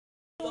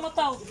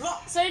bitaw.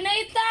 Sir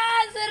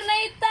Nathan! Sir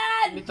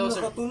Nathan!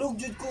 Nakatulog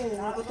jud ko.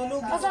 Nakatulog.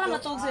 Asa ka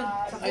natog, sir?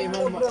 Ay,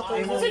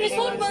 sir,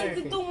 isod ba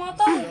itong mga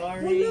tao?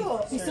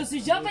 Gusto si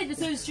Japay,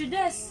 gusto si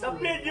Judes.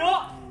 Taplet yo!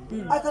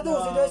 Ay, kato,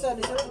 si Desa.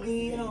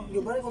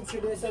 Gibari kong si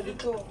Desa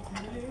dito.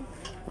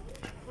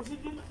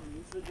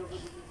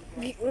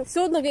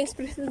 So,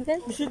 nag-express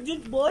din? Si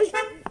Jud, boy.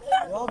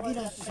 Yogi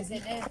lang si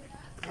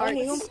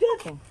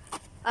Jud.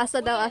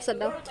 Asa daw, asa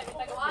daw.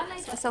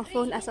 Asang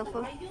phone, asang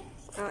phone.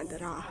 Ah,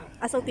 dara.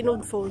 Asang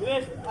tinog phone.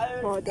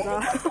 Oh, dara.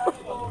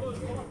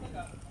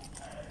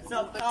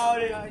 Sa tao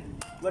rin.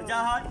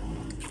 Berjahat.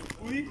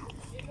 Uy.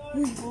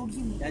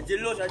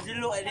 Ajilo.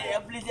 Ay,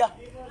 please ya.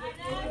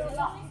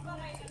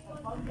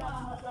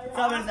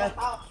 Sabi sa.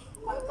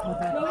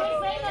 Luis,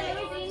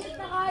 init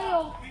na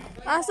kayo.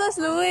 Asas,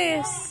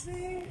 Luis.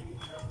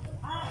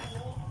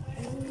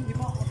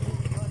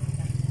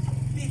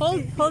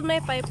 Hold my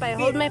paypay.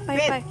 Hold my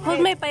paypay.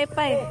 Hold my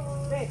paypay.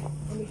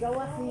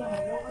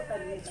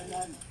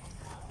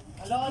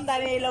 Hello,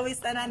 tani Luis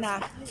tanan ha.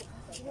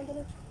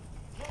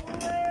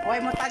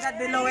 Hoy mo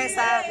tagad ni Luis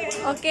ha.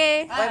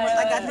 Okay. Hoy mo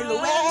tagad ni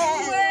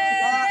Luis.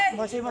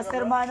 Mo si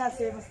Master Mana,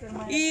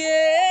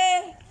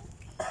 Yeah.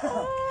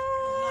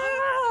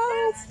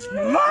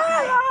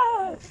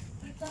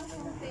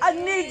 I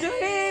need you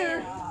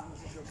here.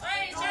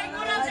 Ay, share ko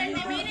lang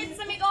 30 minutes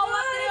sa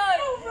Migawat ngayon.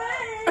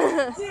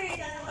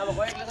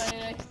 Aba, lang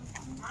kanina.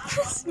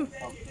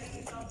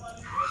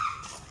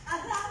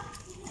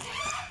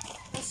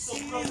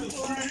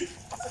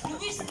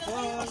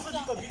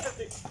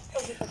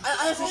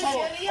 Ano sa siya?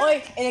 Oy,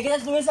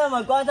 inagitas mo sa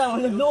magkwata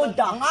mo nagload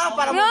ka nga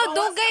para No,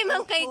 dugay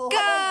man kay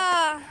ka.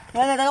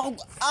 Wala ko.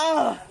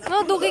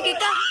 No, dugay kay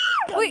ka.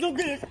 Uy.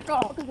 Dugay ka.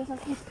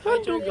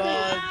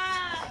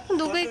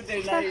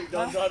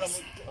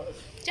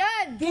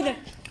 Chan!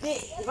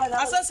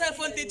 Asa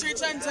cellphone teacher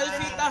Chan?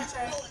 Selfie ta.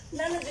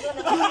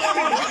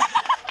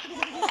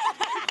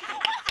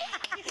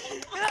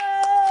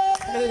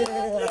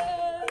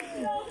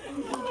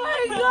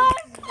 My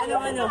God!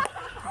 Ano?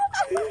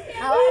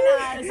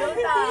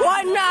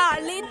 Wana,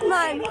 late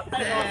man.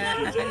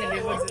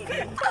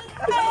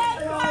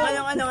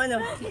 Ano?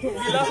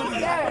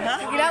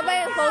 Ginaba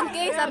yung phone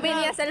case, sabi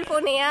niya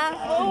cellphone niya.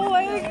 Oh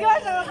my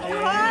God!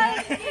 Nakakuhan!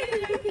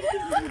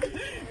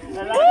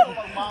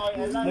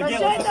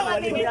 Masyay na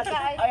kanina ka.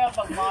 Ayaw,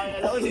 pagmahal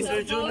na lang. Si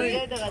Sir Jun.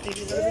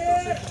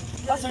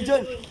 Sir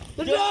Jun!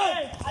 Sir Jun!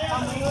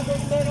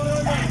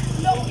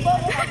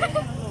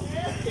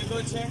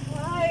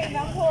 Ay,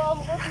 naku,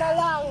 ambot na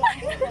lang.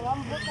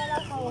 Ambot na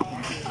lang ako.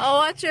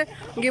 Oh, watcher.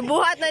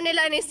 Gibuhat na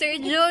nila ni Sir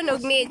Jun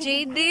ug ni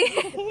JD.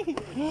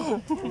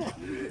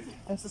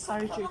 I'm so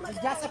sorry, Chief.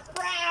 Just a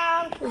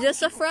prank!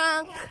 Just a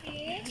Frank.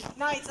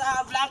 No, it's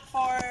a vlog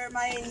for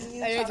my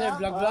new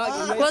channel.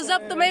 Vlog. What's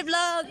up to my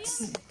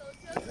vlogs?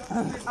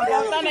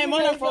 Ang tanay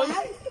mo ng phone.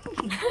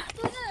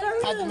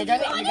 At may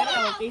gani ang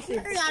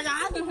PC.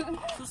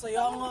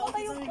 Susayang nga.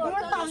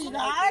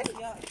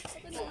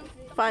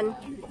 Fun.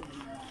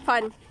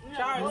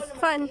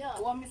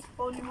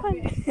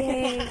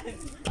 Yay.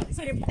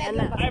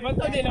 Ana. Ay, ba't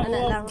ito din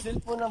Ana lang.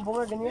 cellphone ng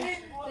bunga ganyan?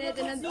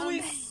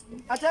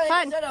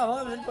 Fun.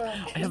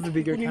 I have a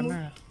bigger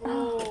camera.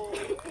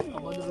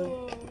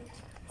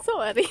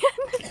 Sorry.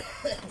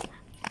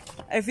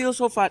 I feel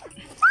so fat.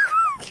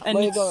 And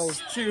Where you going?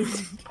 true.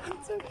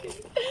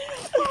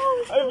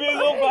 I feel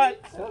so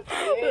fat.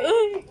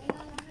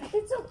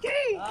 It's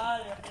okay.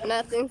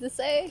 Nothing to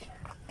say.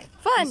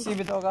 Fun. Si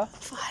Bito ka?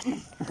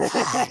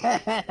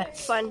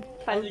 Fun.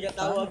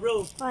 Tawa,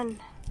 bro. Fun.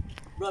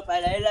 Bro,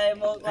 palaylay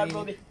mo.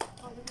 Bro,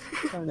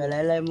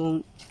 palaylay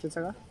mo.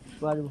 Kinsa ka?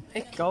 Bro.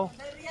 Ikaw.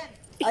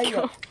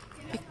 Ayo.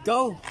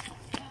 Ikaw.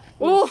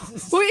 Oh,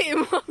 uy,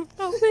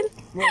 Tawin.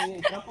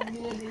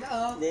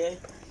 Hindi.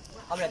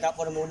 Kami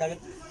natapo na muna.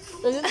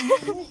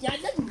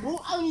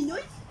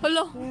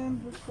 Hala.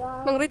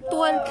 Nang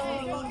ritual.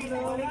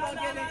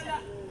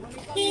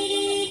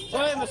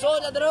 Hoy,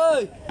 masod na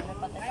droy.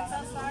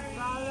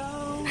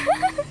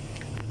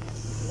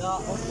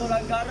 Gusto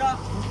lang gara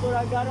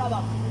ba?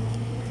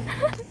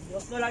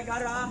 Gusto lang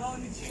gara.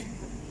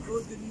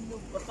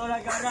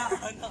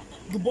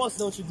 Gubos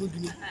daw siya good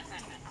niya.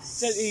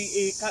 Sir,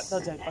 i-cut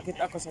daw dyan.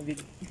 Pakita ako sa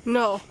video.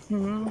 No.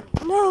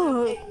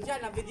 No.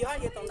 Diyan,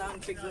 na-videohan itong naang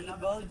figure ni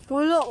Gold.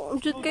 Wala.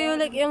 Jud kayo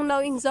like yung now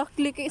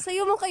exactly. Kaya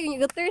sa'yo man kayo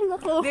nag-turn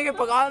ako. Hindi,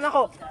 pag-ahan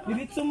ako.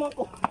 Dilitsum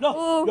ako.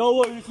 Oh.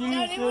 Gawa,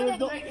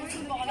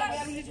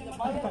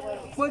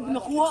 pag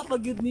nakuha,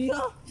 pag yun niya.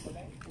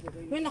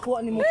 May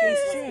nakuha ni mo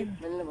face siya.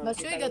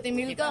 Masyay ka,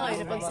 timil ka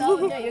kayo. Napagsawa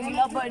niya, yung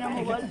ilabay na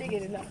mo, walde ka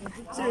nila.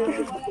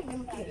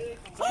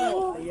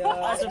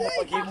 Asa mo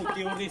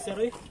pag-himo-kiuri, sir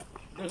eh?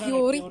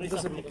 Curie.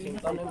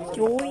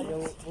 Curie.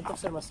 Untuk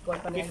sir, mas kuwan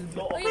pa na yun.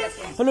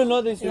 Hello,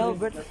 no, din siya.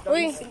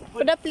 Uy,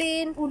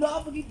 padaplin.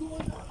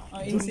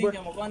 Insane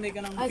niya mo. Kung ka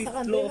ng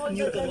 5th law of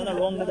Newton na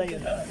naluwang na dayon.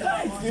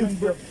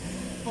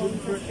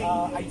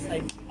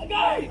 Einstein.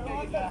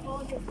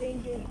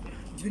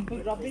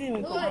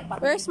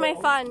 Where's my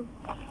fun?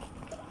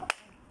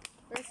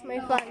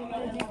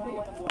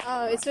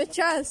 Oh, it's with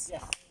Chas.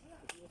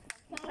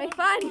 My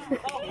fun.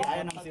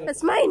 fan.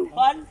 That's mine.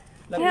 Fan?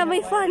 Yeah,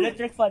 my fan.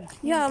 Electric fan.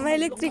 Yeah, my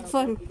electric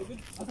fan.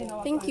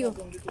 Thank you.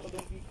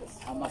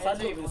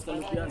 Masali, gusto ka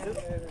lupian.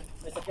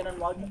 May sakyanan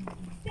wag.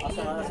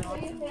 Asa na sa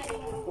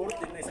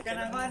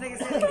sakyanan ko na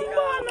kasi.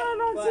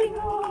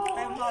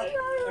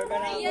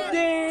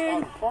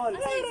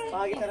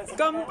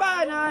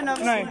 Kampana ng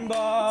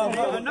simba,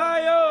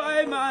 manayo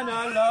ay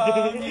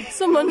manalangin.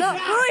 Sumana.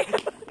 Hoy!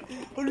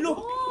 Hulo!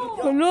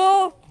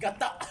 Hulo!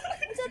 Gata!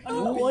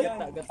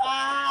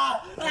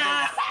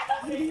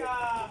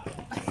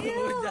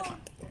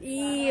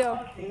 Iyo.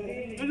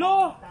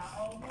 Hulo!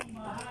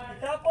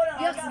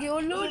 Yak,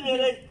 giulod.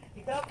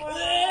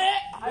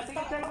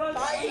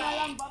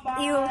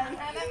 Iyo.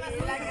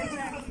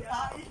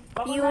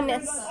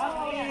 Eunice.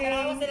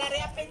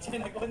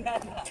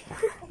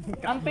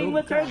 Camping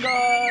with your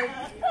girl!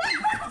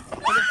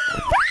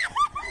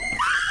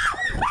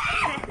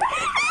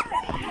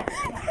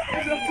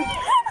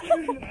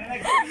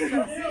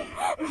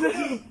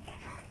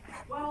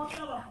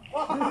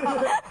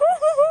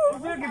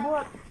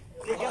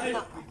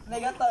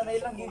 Nagata,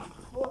 nailang gid.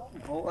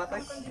 Oo, atay.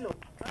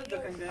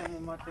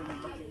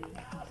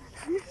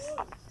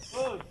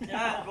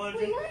 Yan,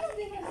 golden.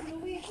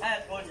 Ay,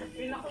 golden.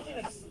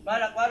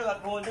 Balak,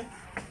 golden.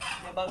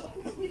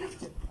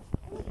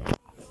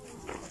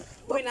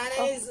 Uy,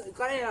 nanay is,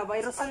 kanina,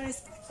 virus ano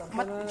is,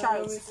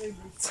 Charles.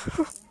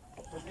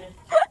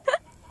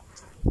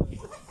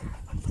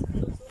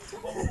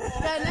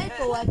 Kanay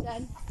po,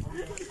 wajan.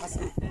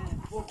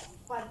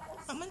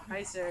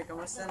 Hi sir,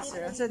 kamusta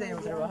sir? Ano sa tayo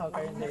yung trabaho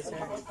kayo day sir?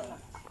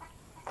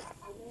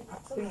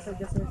 Things like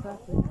this sir sa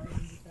akin.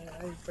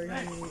 Ay,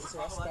 parang ni Sir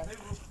Oscar.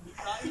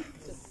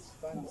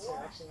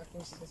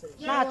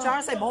 Na,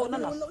 Charles ay baho na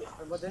lang.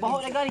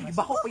 Baho na gani,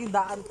 baho pa yung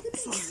daan.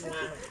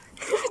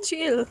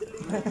 Chill.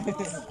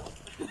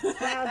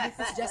 This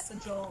is just a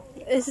joke.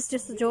 This is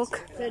just a joke.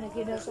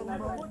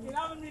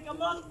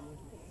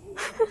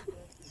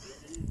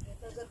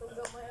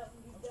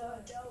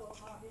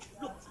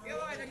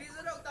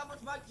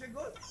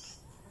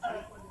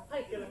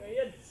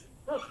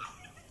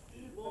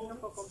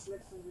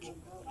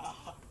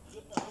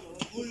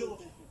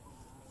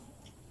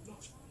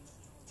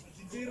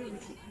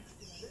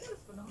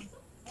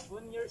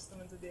 Years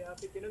naman today,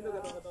 happy pinundog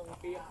ato katong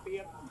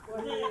piyak.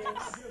 1 year.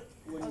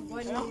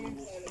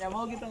 Yeah,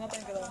 mo gito nga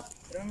tayo kada.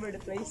 Remember the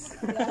place?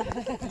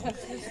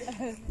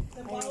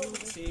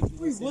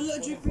 Uy, wala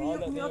JP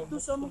yak ni ato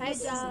sa mga. Hi,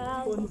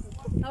 Jal.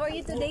 How are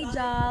you today,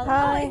 Jal?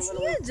 Hi. Oh, it's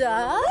you,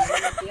 Jal.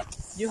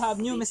 You have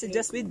new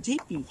messages with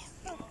JP.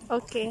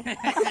 Okay.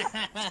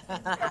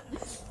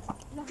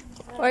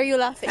 Why are you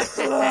laughing?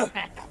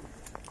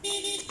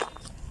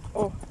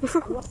 Oh.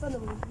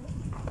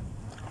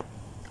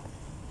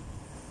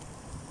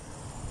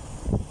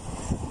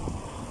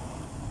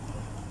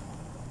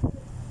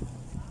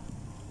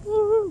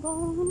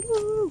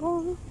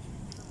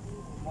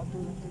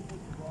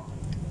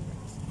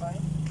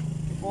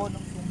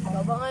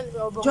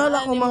 Diyan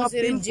ako mga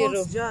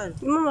pimples dyan.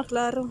 Hindi mo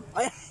maklaro.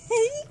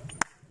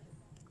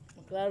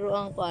 Klaro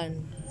ang pan.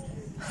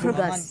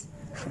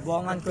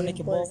 Buwangan ko na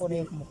kibaw ko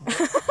na yung mukha.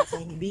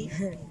 Hindi.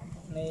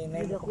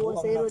 Dako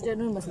sa iro dyan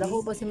nun. Mas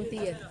dako pa sa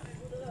matiyan.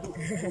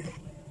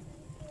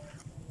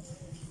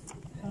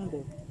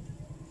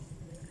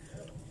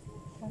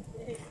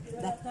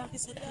 That dog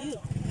is so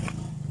cute.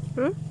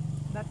 Hmm?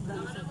 That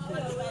dog is so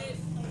cute.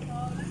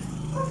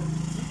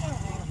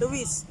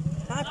 Luis,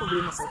 saan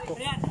problema sa ko?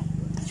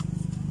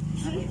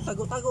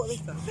 Tago-tago rin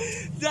ka.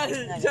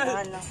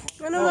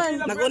 Ano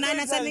man? Nag-una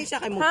na sa siya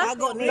kay mo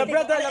tago ni.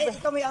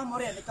 Ikaw may amo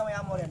rin,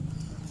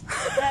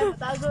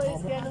 Tago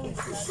is ganun.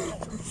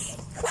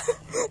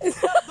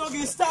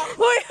 Doggy stop.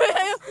 Uy!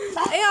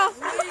 Ayaw!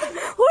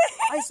 Uy!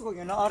 Ay, suko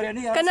yun, na-area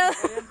niya. Kana...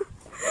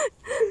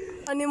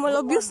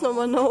 Animal abuse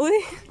naman na, uy.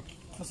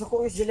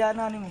 Masuko is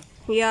Juliana ni mo.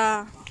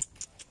 Yeah.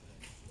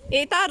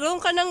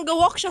 Tarong ka nang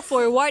gawak siya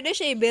forward,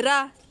 siya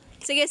ibira.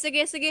 Sige.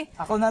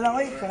 Ako na lang,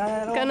 oy.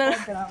 Kana.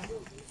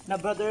 Na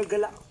brother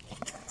gala.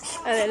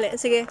 Alele,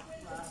 sige.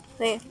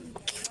 Sige.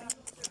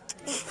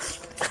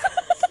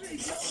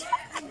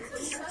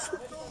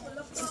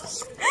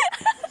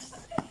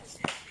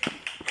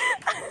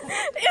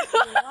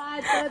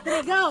 1, 2,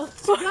 3, go!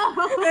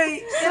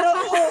 Hey, iro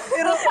ko.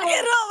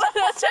 Iro ba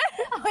na siya?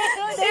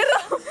 Iro.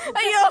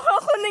 Ayoko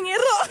ako ng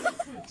iro.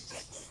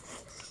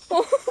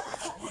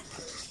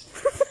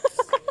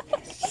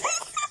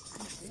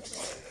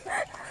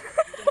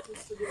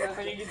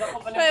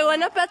 Wait,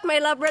 wanna pet my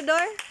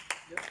Labrador?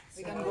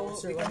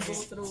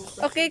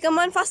 Okay, come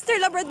on. Faster,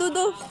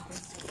 Labradoodle.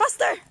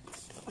 Faster!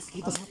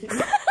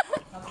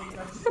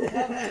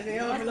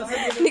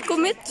 Ni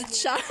commit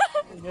siya.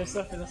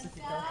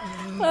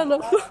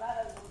 Ano po?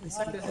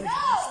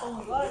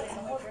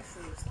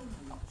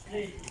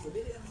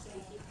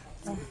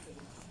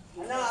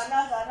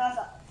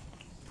 Ana.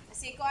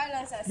 Si ko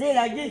alam sa. Di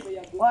lagi.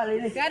 Wala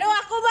ini. Gano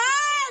ako ba?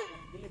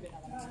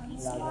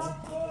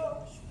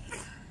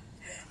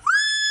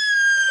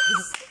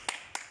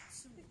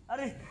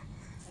 Are.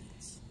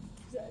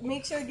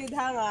 make sure good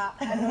ha nga.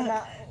 Ano na.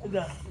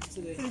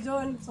 Si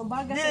John,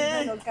 sumbaga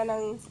sa John, ka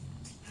ng...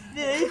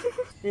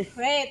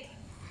 Wait.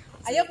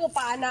 Ayoko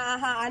pa, ana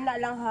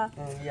lang ha.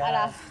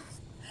 Ara.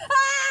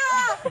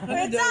 Ah!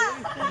 Wait sa!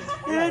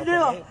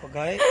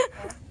 Pagay.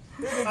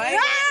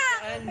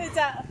 Wait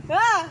sa.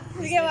 Ah!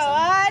 Sige ba,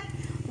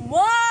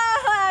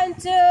 1,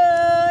 2,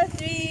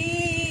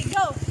 3,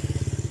 go!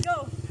 Go!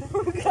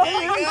 Go!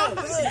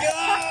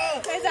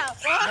 Wait sa.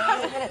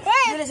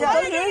 Wait!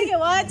 Sige,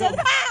 1, 2,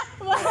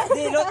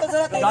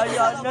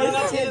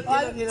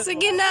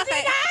 sige na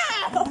kay...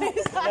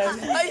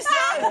 Ay,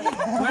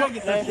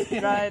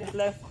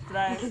 left,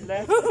 right,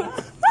 left.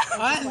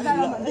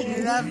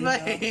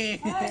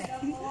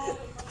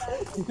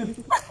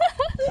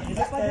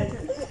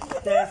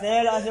 Saya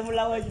langsung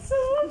melawan.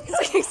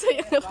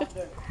 Sige,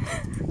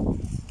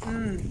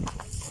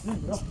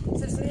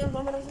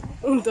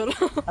 Undur.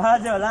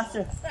 Aja last.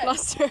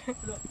 Last.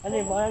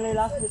 Ani mana ni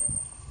last?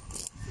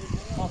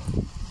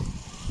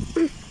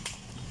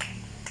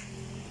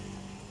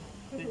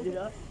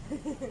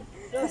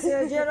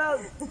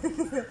 Gerald.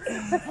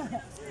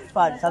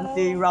 But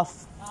something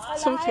rough.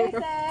 Something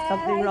rough.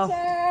 Something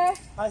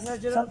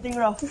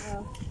rough.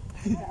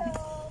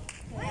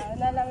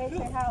 Nalamig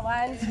siya ha.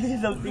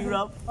 1. Something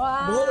rough.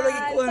 Buhok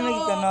lagi ko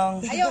lagi ka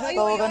nang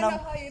tawa ka ng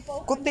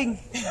kuting.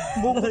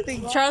 Buhok kuting.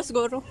 Charles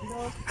Goro.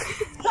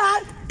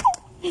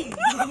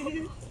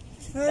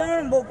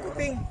 Buhok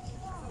kuting.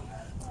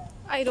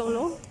 I don't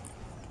know.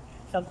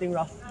 Something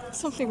rough.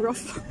 Something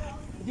rough.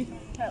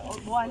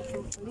 1,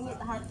 2, lingit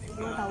ha.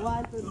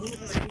 1, 2,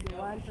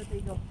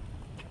 3, go.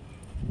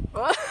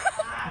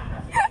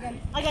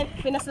 Again,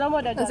 pinasla mo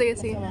daw. Sige.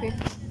 1,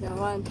 2,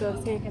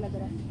 3. 1, 2,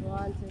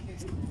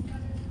 3.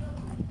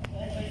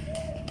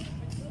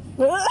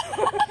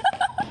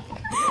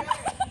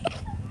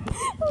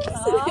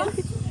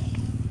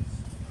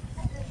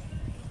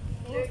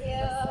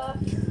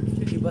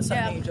 Ibasa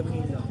na yung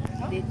jamilo.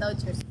 Dito,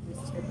 cheers.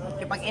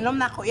 Kaya pag inom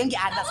na ako, yung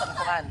giana sa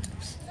nakuhan.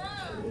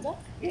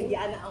 Yung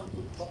giana ang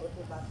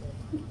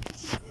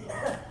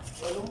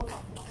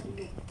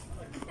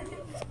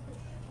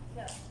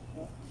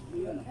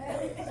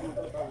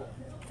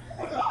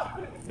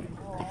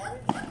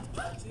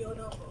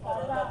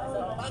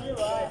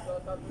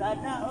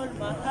Sana all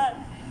mahal.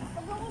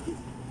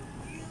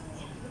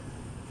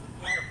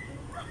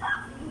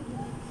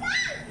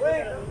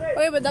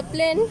 Uy, but the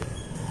plane.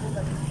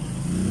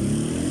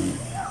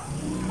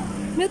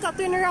 Milka,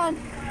 turn around.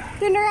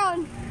 Turn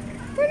around.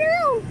 Turn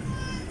around.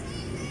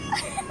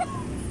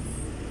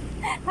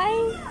 Hi.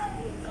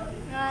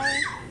 Hi.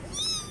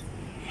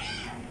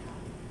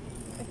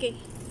 Okay.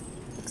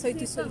 Excited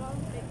to see.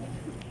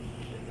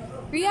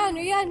 Rian,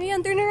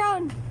 turn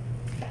around.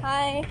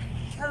 Hi.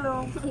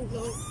 Hello.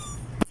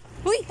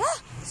 Uy, ah!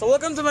 So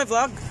welcome to my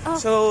vlog.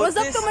 So What's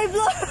up to my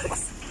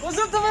vlogs?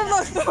 What's up to my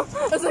vlog?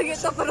 Sige,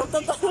 pero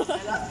totoo.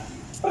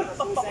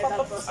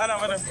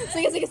 Ano?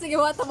 Sige,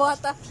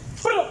 wata.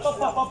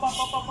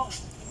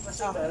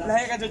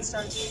 Lahi ka dyan,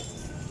 Star.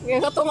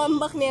 Ngayon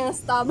katungambak niya ang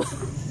stab.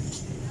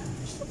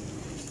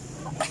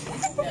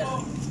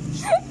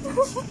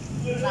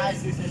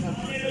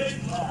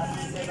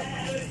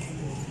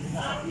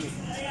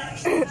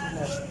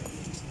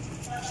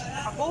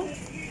 Ako?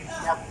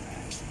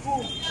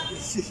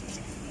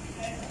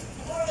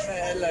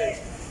 Hello.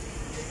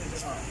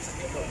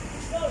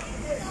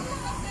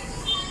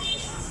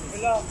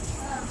 Hello.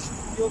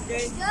 You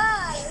okay?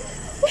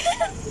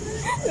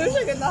 Ano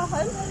siya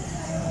ganahan?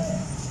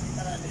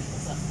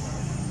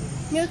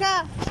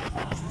 Milka!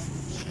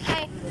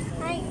 Hi!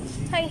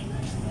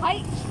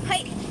 Wait!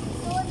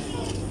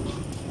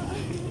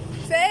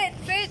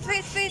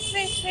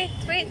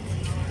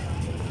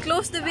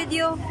 Close the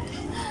video.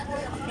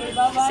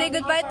 Say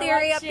goodbye to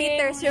your Rhea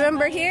Peters.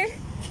 Remember here?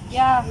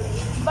 Yeah.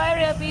 Bye,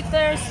 Rhea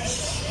Peters.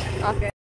 Okay.